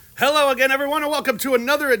Hello again, everyone, and welcome to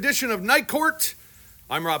another edition of Night Court.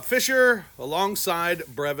 I'm Rob Fisher, alongside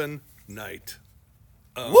Brevin Knight.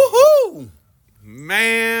 Woohoo!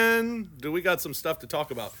 Man, do we got some stuff to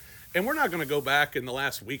talk about. And we're not going to go back in the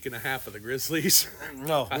last week and a half of the Grizzlies.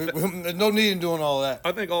 No, there's no need in doing all that.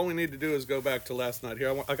 I think all we need to do is go back to last night.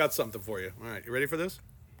 Here, I got something for you. All right, you ready for this?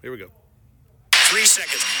 Here we go. 3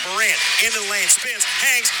 seconds. Morant into the lane, spins,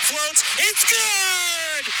 hangs, floats. It's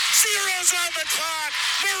good! Zero's on the clock.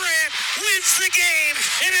 Morant wins the game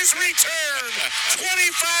in his return. 25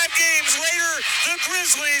 games later, the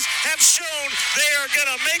Grizzlies have shown they are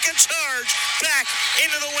going to make a charge back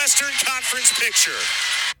into the Western Conference picture.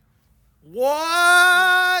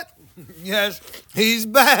 What? Yes, he's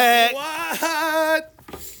back. What?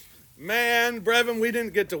 Man, Brevin, we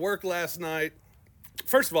didn't get to work last night.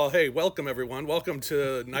 First of all, hey, welcome, everyone. Welcome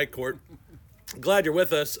to Night Court. Glad you're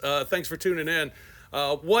with us. Thanks for tuning in.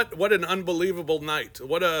 What an unbelievable night.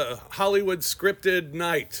 What a Hollywood scripted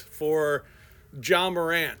night for Ja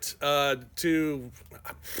Morant to...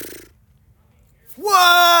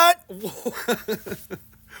 What?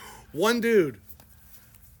 One dude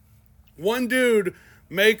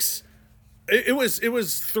makes... It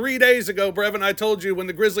was 3 days ago, Brevin, I told you when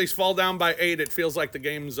the Grizzlies fall down by 8, it feels like the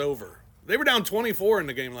game's over. They were down 24 in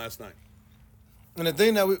the game last night. And the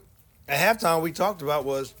thing that at halftime we talked about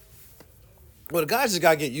was, well, the guys just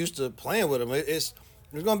got to get used to playing with him. There's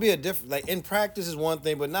going to be a different, like in practice is one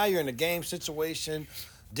thing, but now you're in a game situation.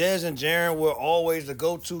 Dez and Jaren were always the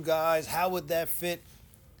go-to guys. How would that fit?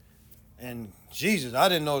 And Jesus, I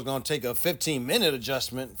didn't know it was going to take a 15-minute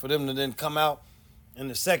adjustment for them to then come out in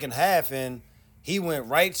the second half, and he went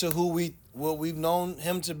right to what we've known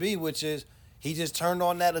him to be, which is he just turned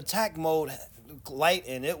on that attack mode light,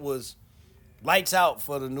 and it was lights out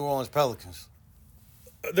for the New Orleans Pelicans.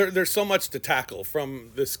 There's so much to tackle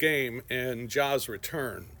from this game and Ja's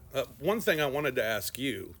return. One thing I wanted to ask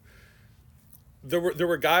you, there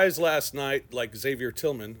were guys last night like Xavier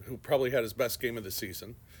Tillman, who probably had his best game of the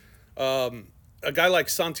season. A guy like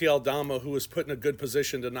Santi Aldama, who was put in a good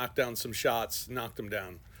position to knock down some shots, knocked them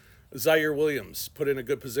down. Zaire Williams put in a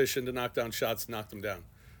good position to knock down shots, knocked them down.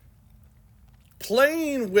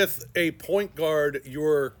 Playing with a point guard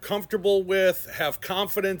you're comfortable with, have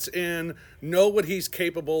confidence in, know what he's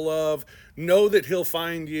capable of, know that he'll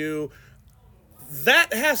find you,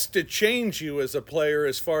 that has to change you as a player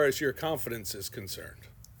as far as your confidence is concerned.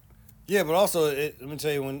 Yeah, but also, let me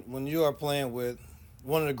tell you, when you are playing with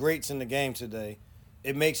one of the greats in the game today,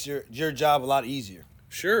 it makes your job a lot easier.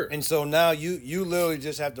 Sure. And so now you literally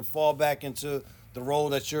just have to fall back into the role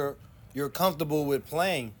that you're comfortable with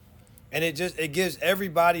playing. And it gives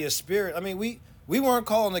everybody a spirit. I mean, we weren't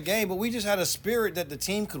calling the game, but we just had a spirit that the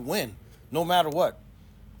team could win no matter what.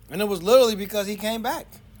 And it was literally because he came back.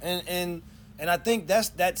 And I think that's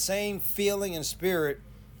that same feeling and spirit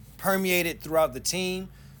permeated throughout the team,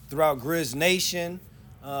 throughout Grizz Nation.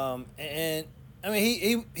 And I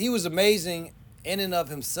mean, he was amazing in and of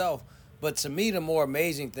himself. But to me, the more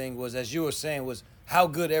amazing thing was, as you were saying, was how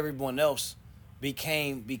good everyone else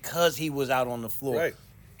became because he was out on the floor. Right.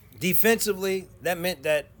 Defensively, that meant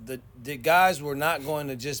that the guys were not going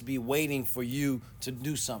to just be waiting for you to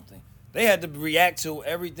do something. They had to react to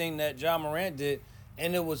everything that Ja Morant did,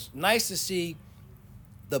 and it was nice to see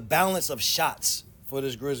the balance of shots for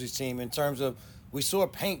this Grizzlies team in terms of we saw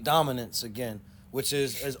paint dominance again, which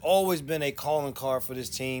has always been a calling card for this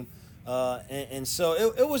team. And so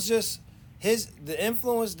it was just the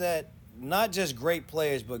influence that not just great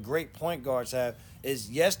players but great point guards have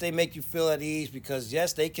is, yes, they make you feel at ease because,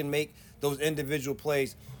 yes, they can make those individual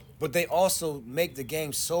plays, but they also make the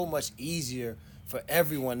game so much easier for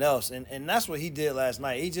everyone else. And that's what he did last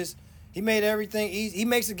night. He made everything easy. He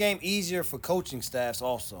makes the game easier for coaching staffs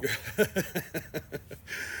also.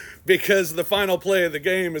 Because the final play of the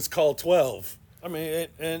game is called 12. I mean,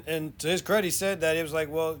 and to his credit, he said that. He was like,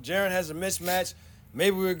 well, Jaren has a mismatch.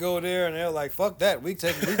 Maybe we'll go there. And they're like, fuck that. We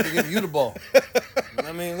can give you the ball.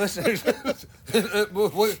 I mean, listen,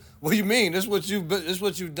 what do you mean? This is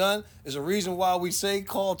what you've done. There's a reason why we say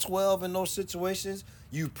call 12 in those situations.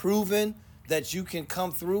 You've proven that you can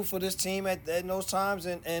come through for this team at those times.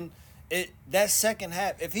 And that second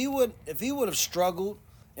half, if he would have struggled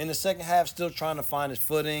in the second half, still trying to find his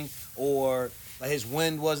footing or his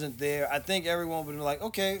wind wasn't there, I think everyone would be like,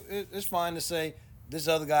 okay, it's fine to say this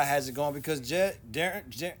other guy has it going because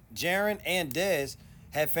Jaren and Dez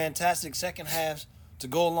had fantastic second halves to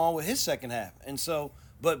go along with his second half. And so,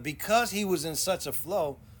 but because he was in such a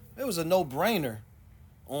flow, it was a no-brainer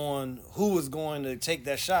on who was going to take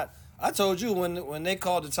that shot. I told you when they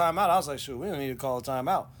called the timeout, I was like, shoot, we don't need to call a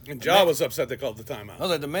timeout. And Ja was upset they called the timeout. I was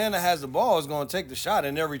like, the man that has the ball is going to take the shot,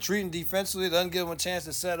 and they're retreating defensively. Doesn't give them a chance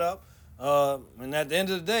to set up. And at the end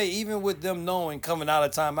of the day, even with them knowing coming out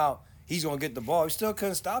of timeout, he's going to get the ball. He still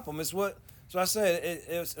couldn't stop him. So I said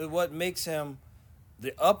it's what makes him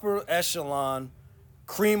the upper echelon,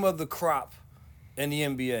 cream of the crop in the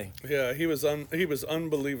NBA. Yeah, he was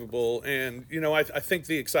unbelievable. And, I think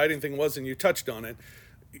the exciting thing was, and you touched on it,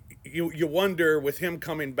 you wonder with him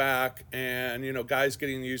coming back and, guys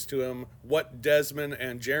getting used to him, what Desmond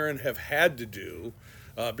and Jaren have had to do,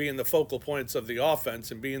 being the focal points of the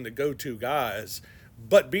offense and being the go-to guys,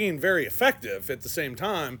 but being very effective at the same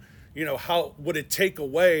time. How would it take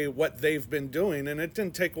away what they've been doing? And it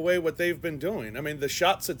didn't take away what they've been doing. I mean, the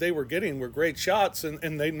shots that they were getting were great shots,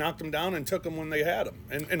 and they knocked them down and took them when they had them.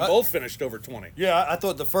 And both finished over 20. Yeah, I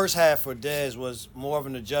thought the first half for Dez was more of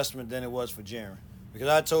an adjustment than it was for Jaren. Because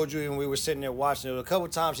I told you when we were sitting there watching, there were a couple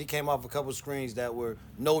times he came off a couple screens that were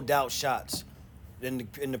no doubt shots in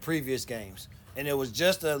the previous games. And it was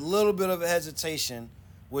just a little bit of a hesitation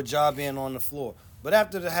with Ja being on the floor. But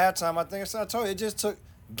after the halftime, I told you, it just took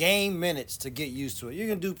game minutes to get used to it. You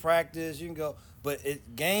can do practice, you can go, but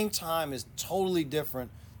game time is totally different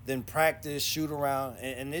than practice, shoot around,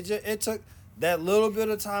 and it took that little bit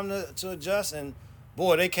of time to adjust. And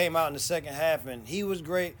boy, they came out in the second half, and he was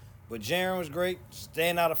great, but Jaren was great.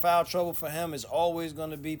 Staying out of foul trouble for him is always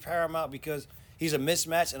going to be paramount because he's a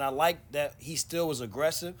mismatch, and I like that he still was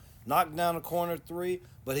aggressive, knocked down the corner three,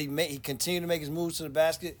 but he continued to make his moves to the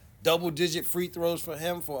basket. Double-digit free throws for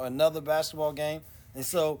him for another basketball game. And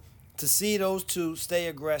so to see those two stay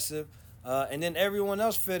aggressive, and then everyone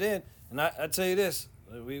else fit in, and I tell you this,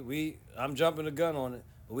 I'm jumping the gun on it,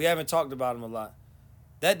 but we haven't talked about him a lot.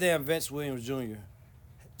 That damn Vince Williams Jr.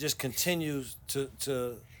 just continues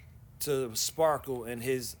to sparkle in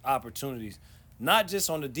his opportunities, not just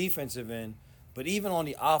on the defensive end, but even on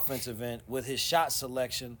the offensive end with his shot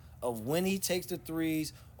selection of when he takes the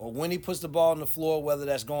threes or when he puts the ball on the floor, whether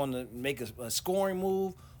that's going to make a scoring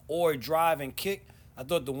move or a drive and kick. I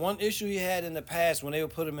thought the one issue he had in the past when they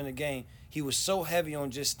would put him in the game, he was so heavy on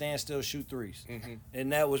just stand still, shoot threes. Mm-hmm.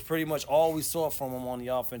 And that was pretty much all we saw from him on the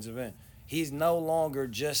offensive end. He's no longer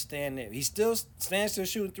just standing there. He still stands still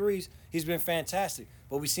shooting threes. He's been fantastic.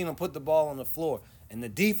 But we've seen him put the ball on the floor. And the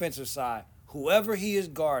defensive side, whoever he is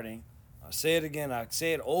guarding, I'll say it again, I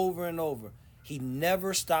say it over and over, he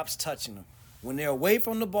never stops touching them. When they're away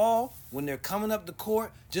from the ball, when they're coming up the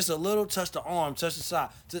court, just a little touch the arm, touch the side.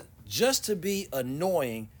 Just to be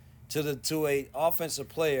annoying to a offensive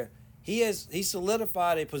player, he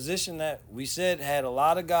solidified a position that we said had a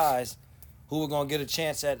lot of guys who were going to get a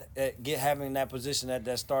chance at having that position at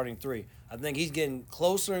that starting three. I think he's getting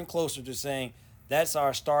closer and closer to saying that's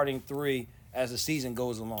our starting three as the season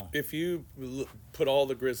goes along. If you put all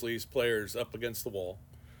the Grizzlies players up against the wall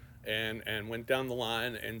and went down the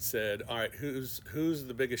line and said, all right, who's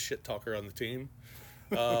the biggest shit talker on the team?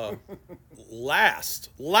 Last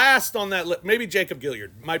on that list, maybe Jacob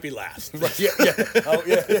Gilliard might be last. Yeah. Oh,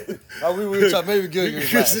 yeah. Oh, we were talking maybe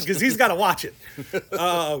Gilliard last because he's got to watch it.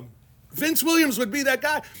 Vince Williams would be that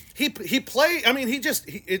guy. He play. I mean,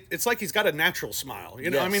 it's like he's got a natural smile.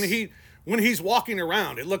 Yes. I mean, when he's walking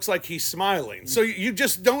around, it looks like he's smiling. So you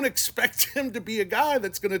just don't expect him to be a guy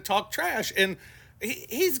that's going to talk trash. And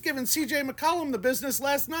he's given C.J. McCollum the business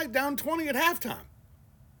last night, down 20 at halftime.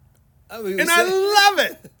 I love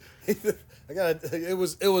it. It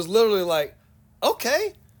was literally like,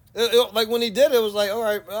 okay. Like when he did it, it was like, all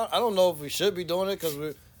right, well, I don't know if we should be doing it because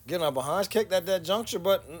we're getting our behinds kicked at that juncture,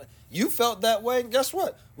 but you felt that way. And guess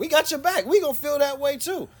what? We got your back. We gonna feel that way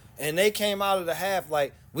too. And they came out of the half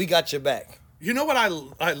like, we got your back. You know what I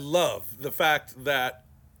love? The fact that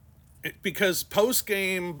because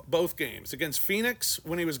post-game, both games, against Phoenix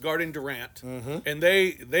when he was guarding Durant, mm-hmm. and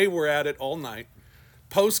they were at it all night.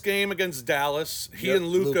 Post-game against Dallas, he and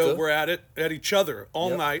Luka were at each other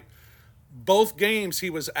all night. Both games he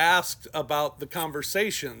was asked about the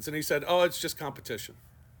conversations, and he said, oh, it's just competition.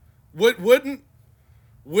 Wouldn't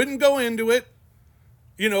go into it,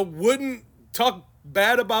 wouldn't talk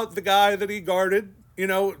bad about the guy that he guarded,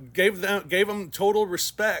 gave him total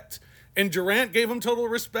respect. And Durant gave him total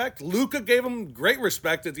respect. Luka gave him great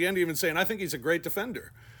respect at the end, even saying, I think he's a great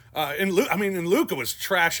defender. And Luka was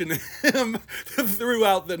trashing him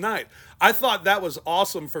throughout the night. I thought that was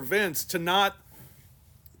awesome for Vince to not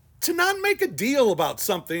make a deal about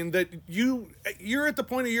something that you're at the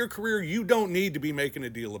point of your career you don't need to be making a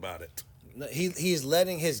deal about it. He's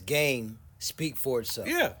letting his game speak for itself.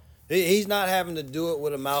 Yeah. He's not having to do it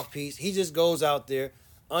with a mouthpiece. He just goes out there,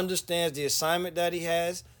 understands the assignment that he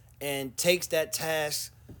has, and takes that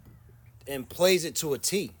task and plays it to a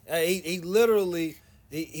T. He literally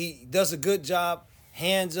he does a good job.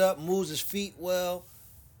 Hands up, moves his feet well,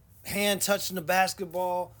 hand touching the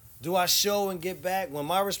basketball. Do I show and get back? When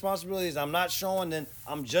my responsibility is I'm not showing, then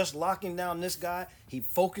I'm just locking down this guy. He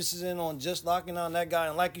focuses in on just locking down that guy.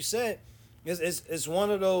 And like you said, it's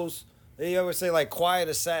one of those, they always say like quiet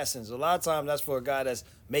assassins. A lot of times that's for a guy that's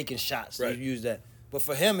making shots. Right. You use that. But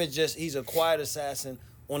for him, it's just he's a quiet assassin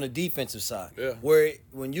on the defensive side. Yeah. Where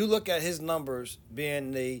when you look at his numbers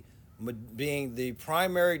being the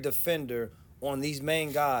primary defender on these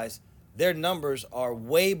main guys, their numbers are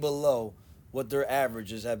way below what their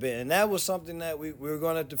averages have been. And that was something that we were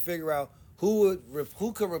going to have to figure out who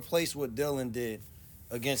could replace what Dillon did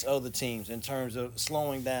against other teams in terms of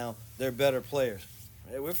slowing down their better players.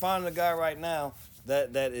 We're finding a guy right now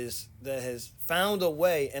that has found a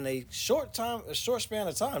way in a short span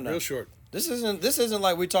of time now. Real short. This isn't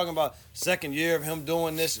like we're talking about second year of him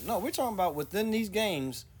doing this. No, we're talking about within these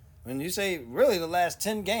games, when you say really the last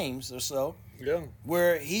 10 games or so, Yeah.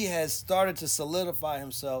 where he has started to solidify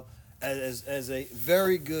himself as a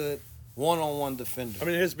very good one-on-one defender. I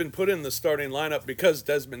mean, it has been put in the starting lineup because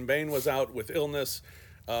Desmond Bain was out with illness,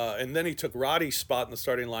 and then he took Roddy's spot in the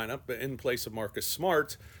starting lineup in place of Marcus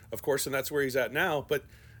Smart, of course, and that's where he's at now. But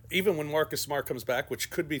even when Marcus Smart comes back, which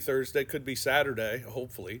could be Thursday, could be Saturday,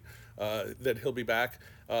 hopefully, that he'll be back,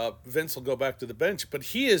 Vince will go back to the bench. But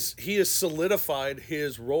he has solidified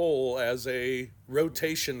his role as a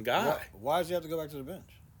rotation guy. Why does he have to go back to the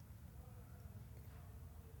bench?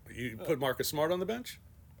 You put Marcus Smart on the bench?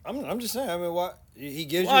 I'm just saying. I mean, what he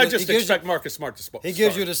gives Well, you? I just expect Marcus Smart to start. He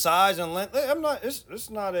gives you the size and length. I'm not. It's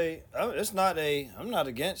not a. I'm not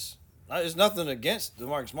against. There's nothing against the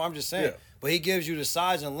Marcus Smart. I'm just saying. Yeah. But he gives you the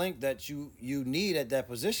size and length that you need at that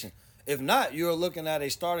position. If not, you're looking at a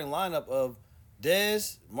starting lineup of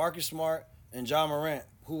Dez, Marcus Smart, and John Morant,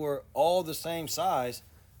 who are all the same size.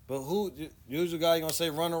 But who's the guy you're gonna say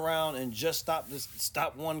run around and just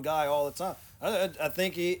stop one guy all the time? I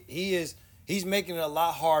think he's making it a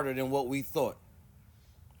lot harder than what we thought.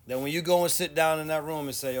 That when you go and sit down in that room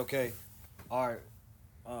and say, okay, all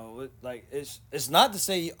right, like it's not to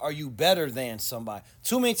say are you better than somebody.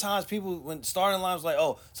 Too many times people when starting lines like,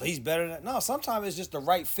 oh, so he's better than. No, sometimes it's just the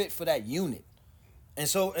right fit for that unit. And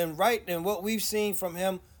so and what we've seen from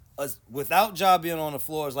him. Without Ja being on the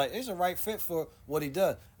floor, is like it's a right fit for what he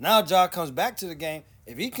does. Now Ja comes back to the game.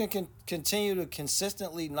 If he can continue to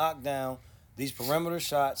consistently knock down these perimeter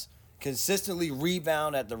shots, consistently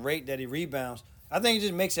rebound at the rate that he rebounds, I think it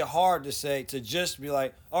just makes it hard to just be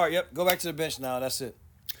like, all right, yep, go back to the bench now. That's it.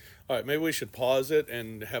 All right, maybe we should pause it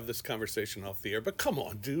and have this conversation off the air. But come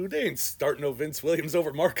on, dude, they ain't starting no Vince Williams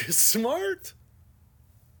over Marcus Smart.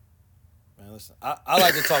 Man, listen, I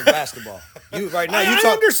like to talk basketball. You right now, you I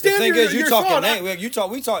talk. understand The thing is, you your talking thought.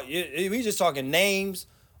 names. We just talking names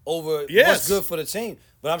over Yes. what's good for the team.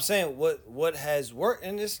 But I'm saying what has worked,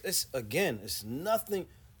 and it's nothing.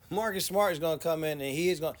 Marcus Smart is going to come in, and he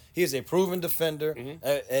is a proven defender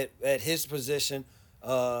at his position.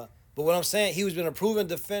 But what I'm saying, he has been a proven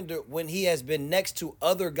defender when he has been next to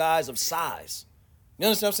other guys of size. You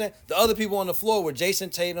understand what I'm saying? The other people on the floor were Jason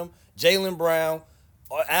Tatum, Jaylen Brown,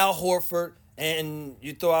 Al Horford, and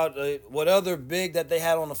you throw out what other big that they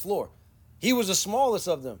had on the floor. He was the smallest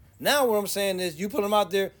of them. Now what I'm saying is you put him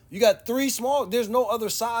out there, you got three small, there's no other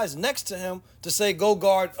size next to him to say go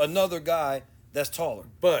guard another guy that's taller.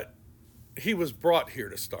 But he was brought here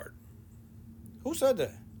to start. Who said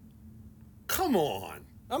that? Come on.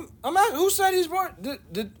 I'm asking, who said he's brought?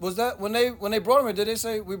 Was that when they brought him in? Did they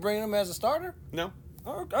say we bring him as a starter? No.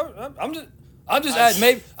 I'm just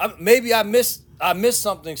asking. Maybe I missed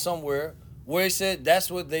something somewhere where he said that's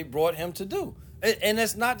what they brought him to do. And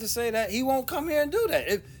that's not to say that he won't come here and do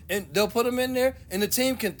that. And they'll put him in there, and the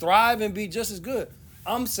team can thrive and be just as good.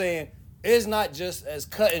 I'm saying it's not just as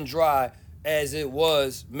cut and dry as it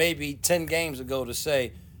was maybe 10 games ago to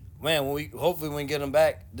say, man, hopefully when we get him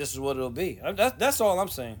back, this is what it'll be. That's all I'm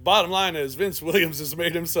saying. Bottom line is Vince Williams has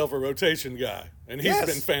made himself a rotation guy, and he's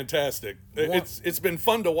been fantastic. It's been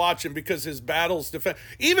fun to watch him because his battles defend.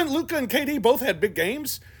 Even Luka and KD both had big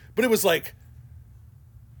games, but it was like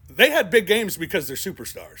they had big games because they're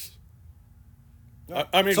superstars.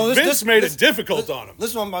 I mean, Vince made it difficult on them.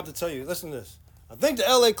 Listen what I'm about to tell you. Listen to this. I think the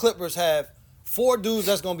LA Clippers have 4 dudes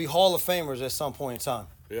that's going to be Hall of Famers at some point in time.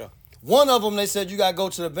 Yeah. One of them, they said, you got to go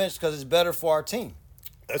to the bench because it's better for our team.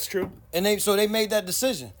 That's true. And they made that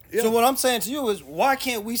decision. Yeah. So what I'm saying to you is, why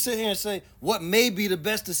can't we sit here and say what may be the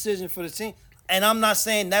best decision for the team? And I'm not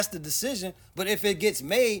saying that's the decision, but if it gets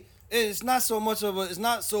made, it's not so much of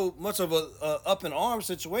a up in arms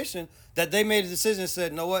situation that they made a decision and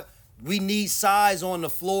said, you know what, we need size on the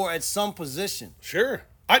floor at some position. Sure.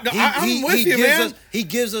 I'm with you, man. He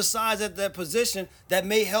gives us size at that position that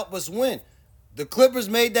may help us win. The Clippers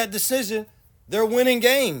made that decision. They're winning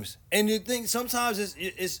games. And you think sometimes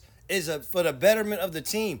it's for the betterment of the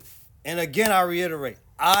team. And again, I reiterate,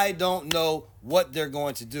 I don't know what they're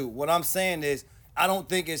going to do. What I'm saying is I don't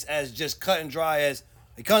think it's as just cut and dry as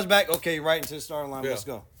he comes back, okay, right into the starting line, let's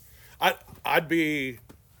go. I'd be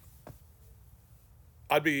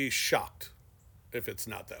shocked if it's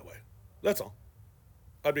not that way. That's all.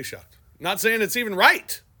 I'd be shocked. Not saying it's even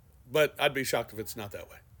right, but I'd be shocked if it's not that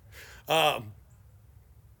way.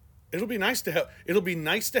 It'll be nice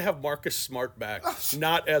to have Marcus Smart back,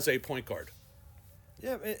 not as a point guard.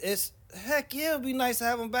 Yeah, it'll be nice to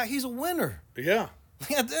have him back. He's a winner. Yeah.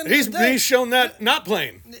 He's shown that not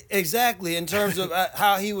playing. Exactly, in terms of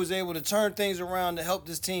how he was able to turn things around to help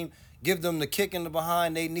this team, give them the kick in the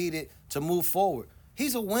behind they needed to move forward.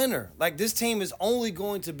 He's a winner. Like, this team is only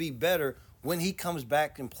going to be better when he comes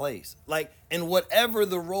back and plays. Like, in whatever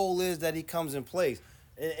the role is that he comes and plays.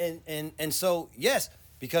 And so, yes,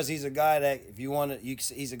 because he's a guy that, if you want to,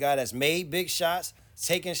 he's a guy that's made big shots,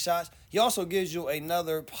 taking shots. He also gives you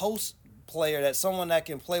another post player, that someone that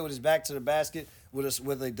can play with his back to the basket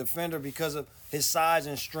with a defender because of his size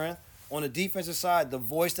and strength. On the defensive side, the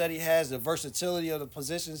voice that he has, the versatility of the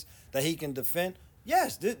positions that he can defend.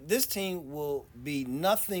 Yes, this team will be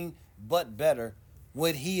nothing but better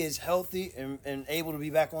when he is healthy and able to be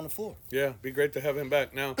back on the floor. Yeah, be great to have him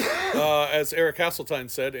back. Now, as Eric Hasseltine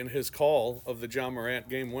said in his call of the John Morant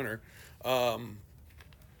game winner,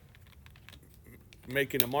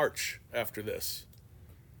 making a march after this.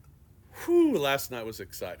 Whew, last night was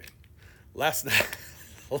exciting. Last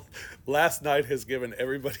night has given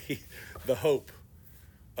everybody the hope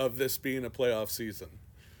of this being a playoff season.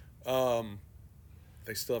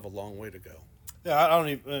 They still have a long way to go. Yeah, I don't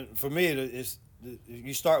even. For me, it's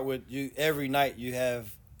you start with every night you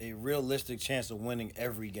have a realistic chance of winning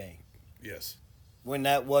every game. Yes. When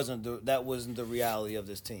that wasn't the reality of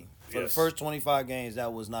this team. For the first 25 games,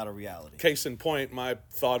 that was not a reality. Case in point, my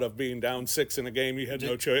thought of being down 6 in a game, you had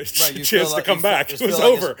no choice, right, chance to come back. It was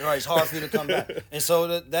over. It's hard for you to come back. And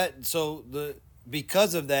so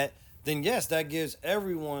because of that, then yes, that gives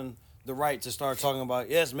everyone the right to start talking about,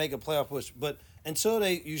 yes, make a playoff push. But until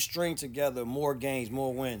you string together more games,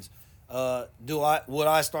 more wins, would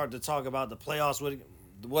I start to talk about the playoffs?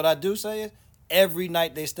 What I do say is every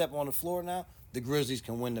night they step on the floor now, the Grizzlies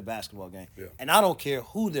can win the basketball game. Yeah. And I don't care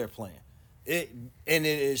who they're playing. It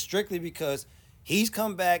is strictly because he's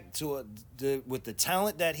come back with the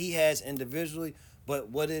talent that he has individually, but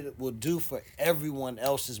what it will do for everyone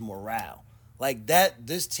else's morale. Like that,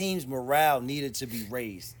 this team's morale needed to be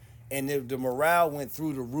raised. And the morale went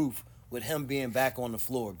through the roof with him being back on the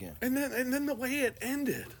floor again. And then the way it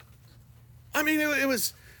ended. I mean, it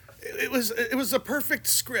was a perfect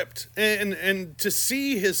script, and to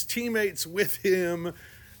see his teammates with him,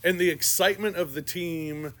 and the excitement of the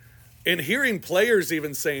team, and hearing players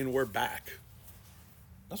even saying we're back.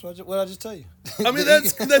 That's what I just tell you. I mean,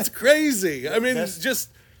 that's crazy. I mean, that's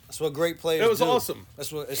what great players do. That was awesome.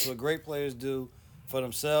 It's what great players do for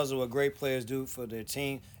themselves, and what great players do for their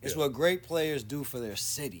team. It's what great players do for their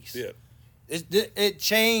cities. Yeah. It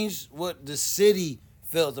changed what the city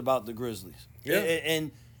felt about the Grizzlies. Yeah.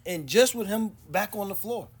 And just with him back on the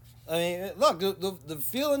floor. I mean, look, the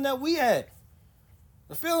feeling that we had.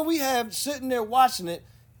 The feeling we had sitting there watching it,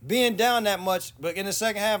 being down that much, but in the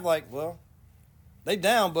second half, like, well, they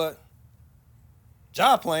down, but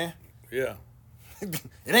Ja playing. Yeah.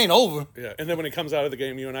 It ain't over. Yeah, and then when he comes out of the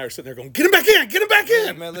game, you and I are sitting there going, get him back in, get him back in.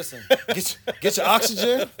 Yeah, man, listen, get your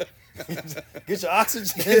oxygen. Get your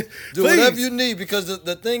oxygen. Do whatever you need, because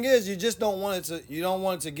the thing is, you just don't want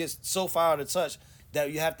it to get so far out of touch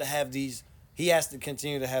that you have to have these. He has to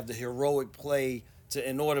continue to have the heroic play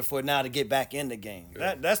in order for it now to get back in the game.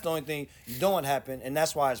 Yeah. That's the only thing you don't want to happen, and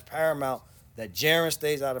that's why it's paramount that Jaren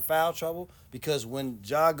stays out of foul trouble, because when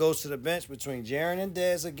Ja goes to the bench between Jaren and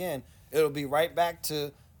Dez again, it'll be right back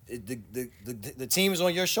to the team is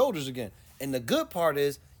on your shoulders again. And the good part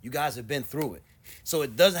is you guys have been through it. So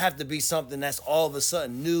it doesn't have to be something that's all of a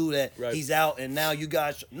sudden new that he's out and now you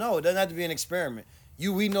guys. No, it doesn't have to be an experiment.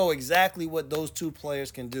 We know exactly what those two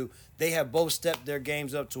players can do. They have both stepped their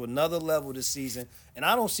games up to another level this season. And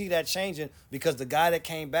I don't see that changing, because the guy that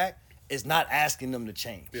came back is not asking them to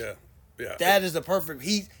change. Yeah. Yeah. That is the perfect.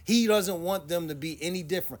 He doesn't want them to be any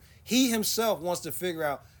different. He himself wants to figure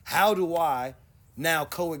out, how do I now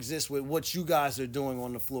coexist with what you guys are doing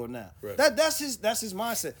on the floor now. Right. That's his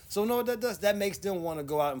mindset. So know what that does? That makes them want to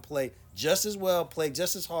go out and play just as well, play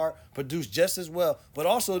just as hard, produce just as well, but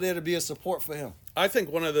also there to be a support for him. I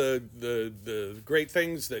think one of the great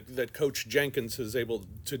things that Coach Jenkins is able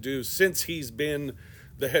to do since he's been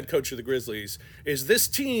the head coach of the Grizzlies is this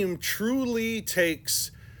team truly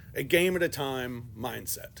takes a game at a time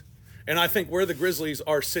mindset. And I think where the Grizzlies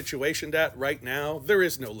are situationed at right now, there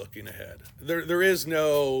is no looking ahead. There is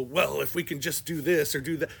no, well, if we can just do this or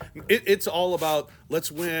do that. It's all about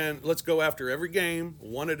let's win, let's go after every game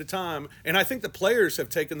one at a time. And I think the players have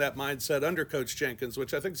taken that mindset under Coach Jenkins,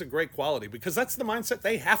 which I think is a great quality because that's the mindset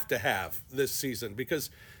they have to have this season because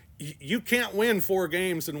you can't win 4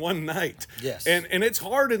 games in one night. Yes. And it's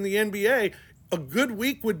hard in the NBA. A good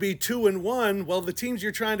week would be 2-1. Well, the teams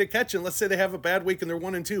you're trying to catch, and let's say they have a bad week and they're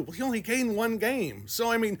 1-2. Well, you only gain 1 game. So,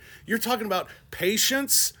 I mean, you're talking about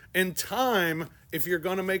patience and time if you're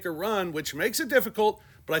going to make a run, which makes it difficult.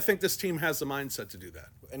 But I think this team has the mindset to do that.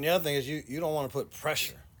 And the other thing is you don't want to put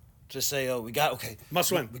pressure to say, oh,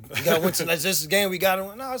 must win. We got to win tonight. This is a game we got to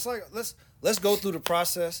win. No, it's like let's go through the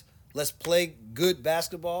process. Let's play good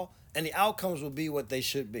basketball, and the outcomes will be what they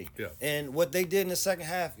should be. Yeah. And what they did in the second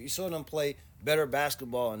half, you saw them play better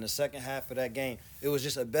basketball in the second half of that game. It was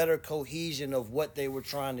just a better cohesion of what they were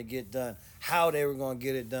trying to get done, how they were going to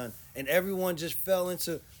get it done. And everyone just fell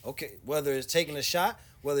into, okay, whether it's taking a shot,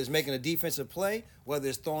 whether it's making a defensive play, whether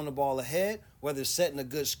it's throwing the ball ahead, whether it's setting a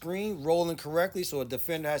good screen, rolling correctly so a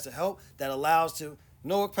defender has to help, that allows to,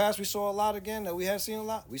 what pass we saw a lot again that we have seen a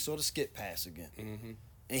lot? We saw the skip pass again. Mm-hmm.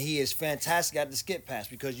 And he is fantastic at the skip pass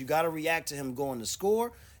because you got to react to him going to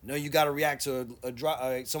score. You got to react to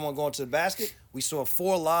someone going to the basket. We saw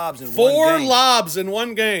 4 lobs in one game. 4 lobs in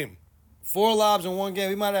one game. 4 lobs in one game.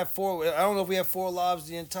 We might have 4. I don't know if we have 4 lobs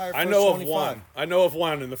the entire first 25. I know of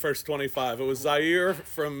one in the first 25. It was Zaire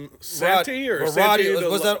from Santee Santee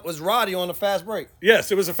was Roddy on the fast break. Yes,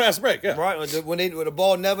 it was a fast break. Yeah. Right when the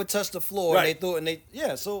ball never touched the floor right. and they threw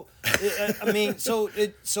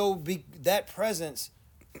it So that presence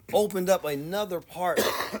opened up another part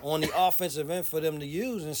on the offensive end for them to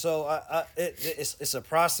use, and so it's a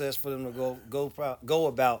process for them to go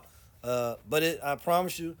about. But I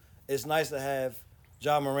promise you, it's nice to have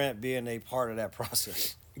Ja Morant being a part of that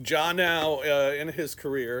process. Ja now in his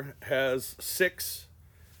career has 6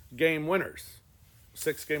 game winners.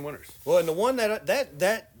 6 game winners. Well, and the one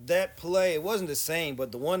that play, it wasn't the same,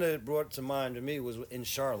 but the one that it brought to mind to me was in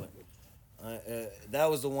Charlotte. That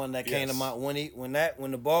was the one that came to mind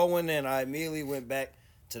when the ball went in. I immediately went back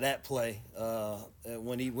to that play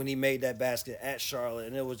when he made that basket at Charlotte,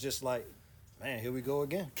 and it was just like, man, here we go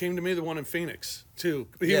again. Came to me the one in Phoenix too.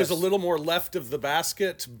 He was a little more left of the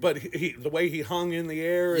basket, but the way he hung in the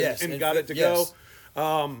air and got it to go.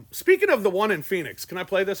 Speaking of the one in Phoenix, can I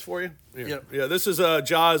play this for you? Yeah. This is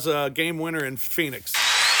Ja's game winner in Phoenix.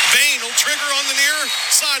 Bane will trigger on the near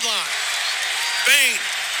sideline. Bane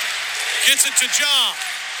gets it to Ja.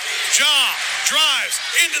 Ja drives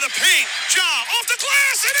into the paint. Ja off the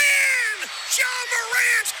glass and in! Ja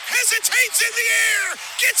Morant hesitates in the air,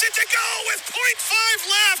 gets it to go with .5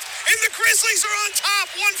 left, and the Grizzlies are on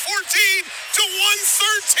top, 114 to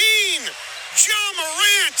 113. Ja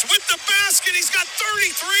Morant with the basket. He's got 33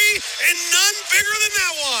 and none bigger than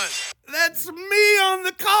that one. That's me on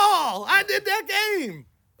the call. I did that game.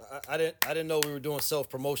 I didn't know we were doing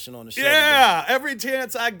self-promotion on the show. Yeah, every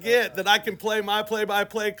chance I get that I can play my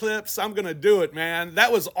play-by-play clips, I'm going to do it, man.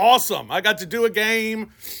 That was awesome. I got to do a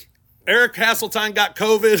game. Eric Hasseltine got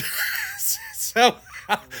COVID, so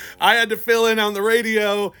I had to fill in on the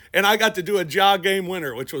radio, and I got to do a Ja game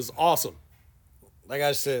winner, which was awesome. Like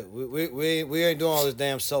I said, we ain't doing all this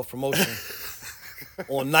damn self-promotion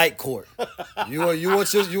on night court. You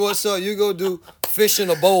go do fish in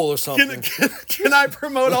a bowl or something. Can I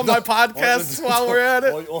promote on my podcasts while we're at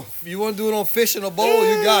it? You want to do it on fish in a bowl?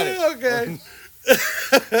 You got it. Okay.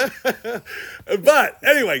 But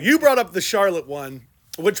anyway, you brought up the Charlotte one,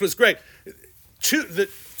 which was great. Two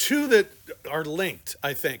that are linked,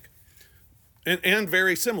 I think, and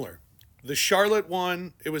very similar. The Charlotte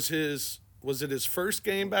one, was it his first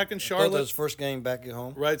game back in Charlotte? That was his first game back at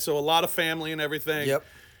home. Right, so a lot of family and everything. Yep.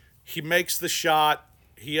 He makes the shot.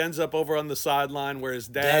 He ends up over on the sideline where his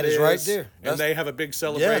dad is right there. And they have a big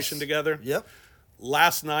celebration together. Yep.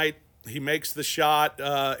 Last night, he makes the shot.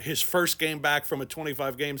 His first game back from a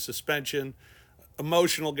 25-game suspension.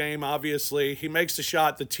 Emotional game, obviously. He makes the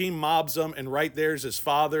shot. The team mobs him, and right there's his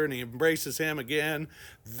father, and he embraces him again.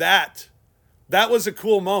 That that was a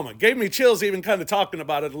cool moment. Gave me chills even kind of talking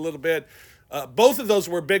about it a little bit. Both of those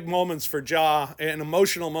were big moments for Ja and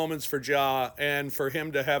emotional moments for Ja, and for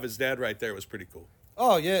him to have his dad right there was pretty cool.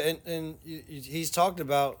 Oh yeah, and he's talked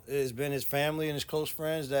about it's been his family and his close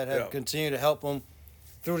friends that have continued to help him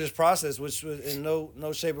through this process, which was in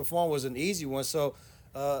no shape or form was an easy one. So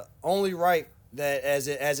only right that as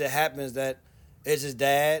it happens that it's his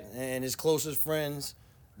dad and his closest friends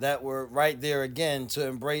that were right there again to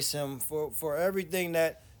embrace him for everything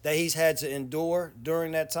that he's had to endure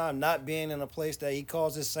during that time, not being in a place that he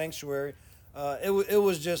calls his sanctuary. It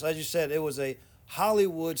was just, as you said, it was a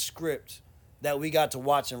Hollywood script that we got to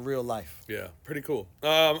watch in real life. Yeah, pretty cool.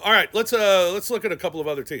 All right, let's look at a couple of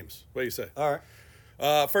other teams. What do you say? All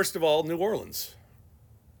right. First of all, New Orleans.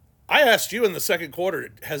 I asked you in the second quarter,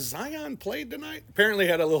 has Zion played tonight? Apparently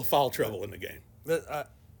had a little foul trouble in the game.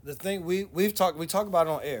 The thing we talk about it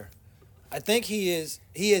on air. I think he is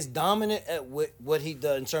dominant at what he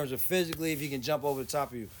does in terms of physically, if he can jump over the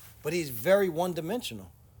top of you. But he's very one-dimensional.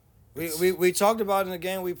 We talked about it in the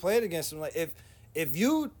game we played against him. Like if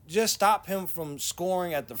you just stop him from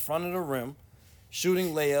scoring at the front of the rim,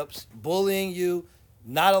 shooting layups, bullying you,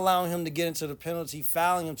 not allowing him to get into the penalty,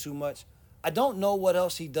 fouling him too much, I don't know what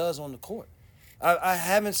else he does on the court. I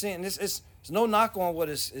haven't seen this. It's no knock on what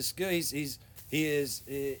his skill. He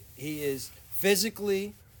is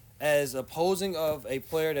physically as opposing of a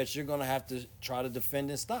player that you're going to have to try to defend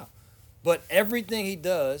and stop. But everything he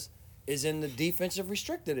does is in the defensive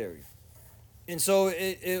restricted area. And so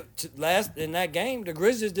in that game, the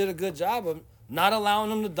Grizzlies did a good job of not allowing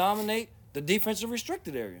them to dominate the defensive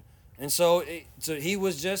restricted area. And so he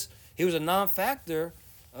was a non-factor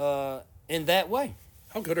in that way.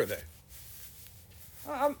 How good are they?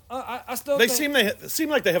 I still they think seem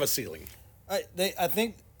like they have a ceiling. I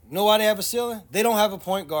think know why they have a ceiling? They don't have a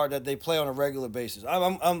point guard that they play on a regular basis.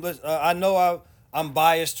 I know I'm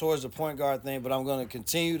biased towards the point guard thing, but I'm going to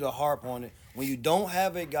continue to harp on it. When you don't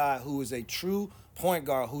have a guy who is a true point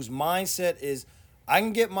guard, whose mindset is, I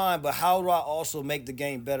can get mine, but how do I also make the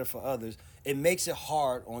game better for others? It makes it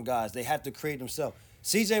hard on guys. They have to create themselves.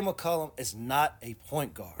 C.J. McCollum is not a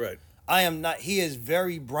point guard. Right. I am not. He is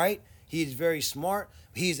very bright. He is very smart.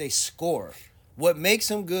 He is a scorer. What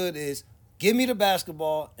makes him good is give me the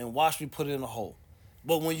basketball and watch me put it in a hole.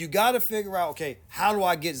 But when you got to figure out, okay, how do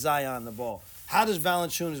I get Zion the ball? How does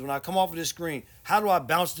Valanciunas, when I come off of this screen, how do I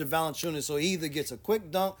bounce to Valanciunas so he either gets a quick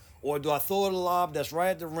dunk or do I throw it a lob that's right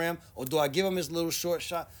at the rim or do I give him his little short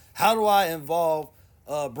shot? How do I involve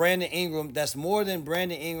Brandon Ingram? That's more than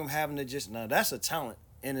Brandon Ingram having to just, now that's a talent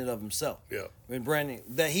in and of himself. Yeah. When Brandon,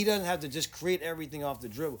 that he doesn't have to just create everything off the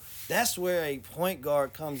dribble. That's where a point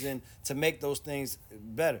guard comes in to make those things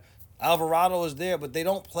better. Alvarado is there, but they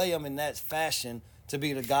don't play him in that fashion to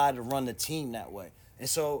be the guy to run the team that way. And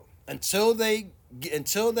so until they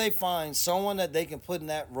find someone that they can put in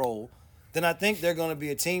that role, then I think they're going to be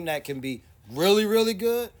a team that can be really, really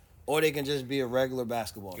good, or they can just be a regular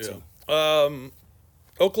basketball team.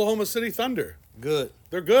 Oklahoma City Thunder. Good.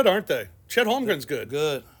 They're good, aren't they? Chet Holmgren's good.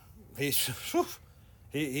 Good. He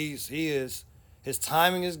is. His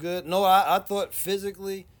timing is good. No, I thought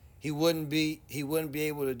physically he wouldn't be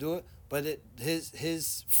able to do it, but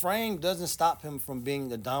his frame doesn't stop him from being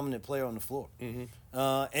the dominant player on the floor. Mm-hmm.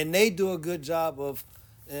 And they do a good job of,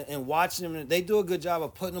 and watching them, they do a good job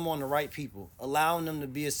of putting them on the right people, allowing them to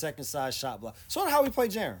be a second side shot block. Sort of how we play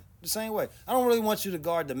Jaren, the same way. I don't really want you to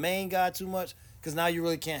guard the main guy too much because now you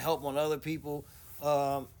really can't help on other people.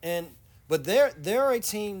 But they're a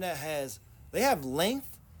team that they have length,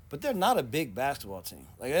 but they're not a big basketball team.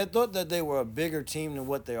 Like I thought that they were a bigger team than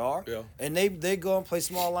what they are. Yeah. And they go and play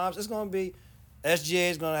small lines. It's going to be SGA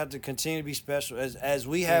is going to have to continue to be special. As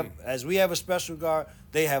we have a special guard,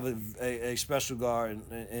 they have a special guard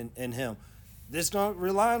in him. It's going to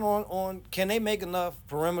rely on can they make enough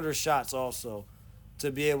perimeter shots also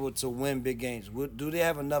to be able to win big games? Do they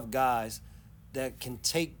have enough guys that can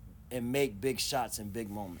take and make big shots in big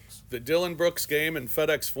moments? The Dylan Brooks game in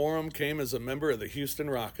FedEx Forum came as a member of the Houston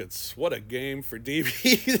Rockets. What a game for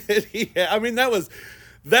DB that he had. I mean,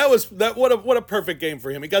 what a perfect game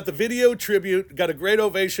for him. He got the video tribute, got a great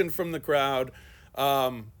ovation from the crowd,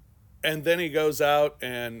 and then he goes out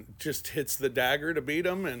and just hits the dagger to beat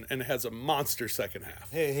him and has a monster second half.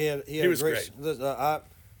 He was great.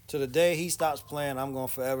 To the day he stops playing, I'm going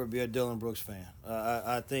to forever be a Dylan Brooks fan.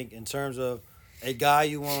 I think in terms of a guy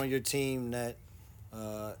you want on your team that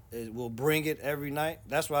will bring it every night,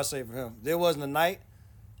 that's what I say for him. There wasn't a night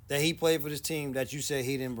that he played for this team that you said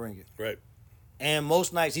he didn't bring it. Right. And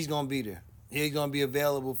most nights he's going to be there. He's going to be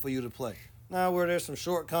available for you to play. Now, where there's some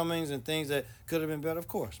shortcomings and things that could have been better, of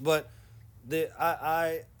course. But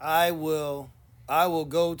I will I will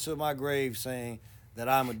go to my grave saying that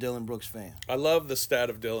I'm a Dylan Brooks fan. I love the stat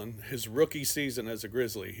of Dylan. His rookie season as a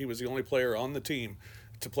Grizzly, he was the only player on the team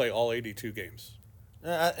to play all 82 games.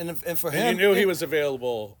 And for him, And you knew he was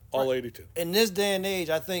available all 82. In this day and age,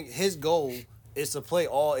 I think his goal is to play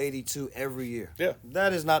all 82 every year. Yeah.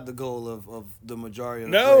 That is not the goal of the majority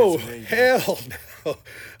of the No, players today. hell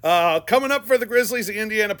no. Coming up for the Grizzlies, the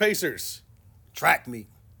Indiana Pacers. Track meet.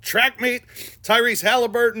 Track meet. Tyrese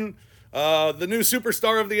Halliburton, the new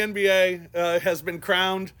superstar of the NBA, has been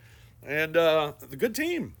crowned. And the good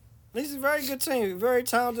team. He's a very good team, very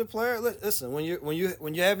talented player. Listen, when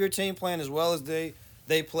you have your team playing as well as they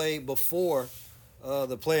play before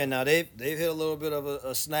the play, now they've hit a little bit of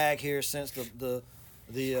a snag here since the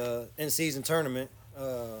in-season tournament.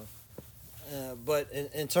 But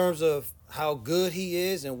in terms of how good he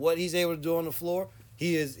is and what he's able to do on the floor,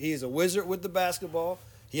 he is a wizard with the basketball.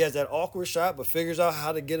 He has that awkward shot, but figures out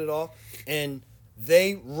how to get it off. And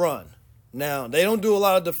they run. Now, they don't do a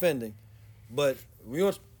lot of defending, but you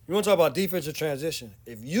want to talk about defensive transition.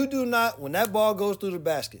 If you do not, when that ball goes through the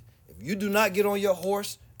basket, if you do not get on your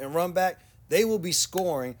horse and run back, they will be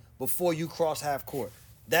scoring before you cross half court.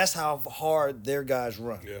 That's how hard their guys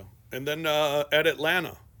run. Yeah. And then at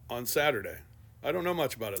Atlanta on Saturday. I don't know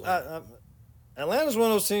much about Atlanta. Atlanta's one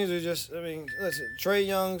of those teams that just, listen, Trae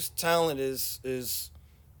Young's talent is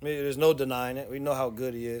there's no denying it. We know how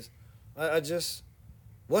good he is.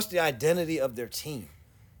 What's the identity of their team?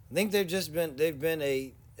 I think they've been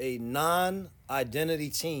a non-identity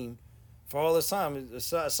team for all this time.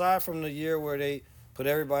 Aside from the year where they put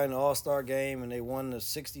everybody in the All-Star game and they won the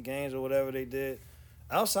 60 games or whatever they did,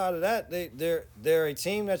 outside of that, they're a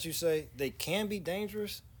team that you say they can be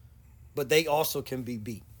dangerous, but they also can be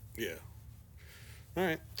beat. Yeah. All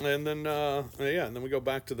right. And then, and then we go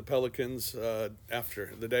back to the Pelicans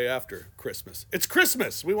after the day after Christmas. It's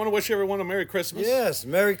Christmas. We want to wish everyone a Merry Christmas. Yes,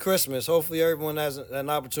 Merry Christmas. Hopefully everyone has an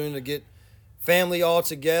opportunity to get family all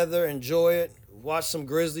together, enjoy it, watch some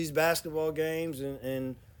Grizzlies basketball games,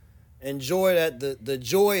 and enjoy that the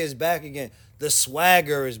joy is back again. The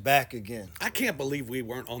swagger is back again. I can't believe we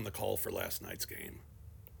weren't on the call for last night's game.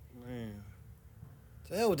 Man.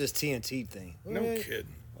 The hell with this TNT thing. No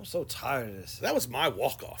kidding. I'm so tired of this. That was my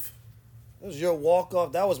walk-off. That was your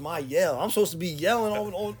walk-off. That was my yell. I'm supposed to be yelling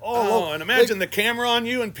all over. And imagine the camera on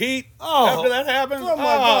you and Pete after that happened. Oh, my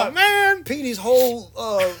God. Man. Petey's whole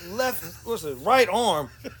right arm.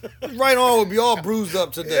 His right arm would be all bruised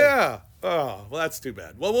up today. Yeah. Oh, well, that's too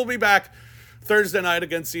bad. Well, we'll be back Thursday night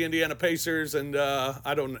against the Indiana Pacers, and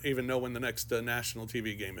I don't even know when the next national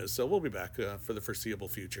TV game is, so we'll be back for the foreseeable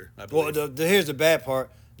future, I believe. Well, here's the bad part.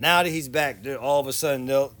 Now that he's back, all of a sudden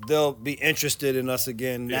they'll be interested in us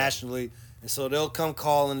again nationally, and so they'll come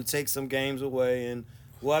calling to take some games away, and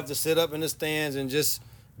we'll have to sit up in the stands and just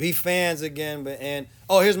be fans again.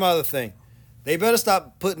 Here's my other thing. They better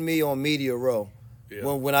stop putting me on media row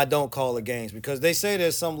when I don't call the games, because they say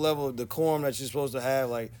there's some level of decorum that you're supposed to have,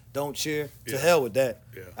 like don't cheer. To hell with that.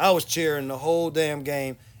 Yeah. I was cheering the whole damn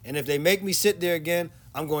game, and if they make me sit there again,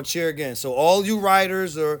 I'm going to cheer again. So all you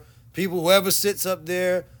writers or people, whoever sits up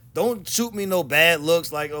there, don't shoot me no bad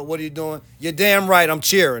looks like, oh, what are you doing? You're damn right, I'm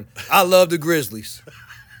cheering. I love the Grizzlies.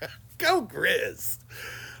 Go Grizz.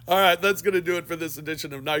 All right, that's going to do it for this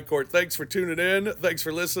edition of Night Court. Thanks for tuning in. Thanks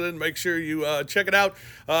for listening. Make sure you check it out.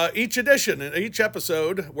 Each edition, each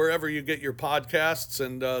episode, wherever you get your podcasts,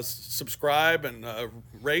 and subscribe and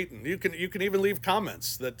rate. And you can even leave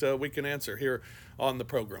comments that we can answer here on the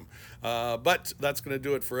program. But that's going to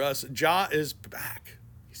do it for us. Ja is back.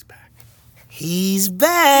 He's back. He's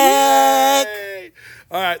back. Yay!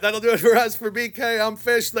 All right, that'll do it for us. For BK, I'm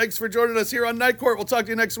Fish. Thanks for joining us here on Night Court. We'll talk to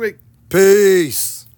you next week. Peace.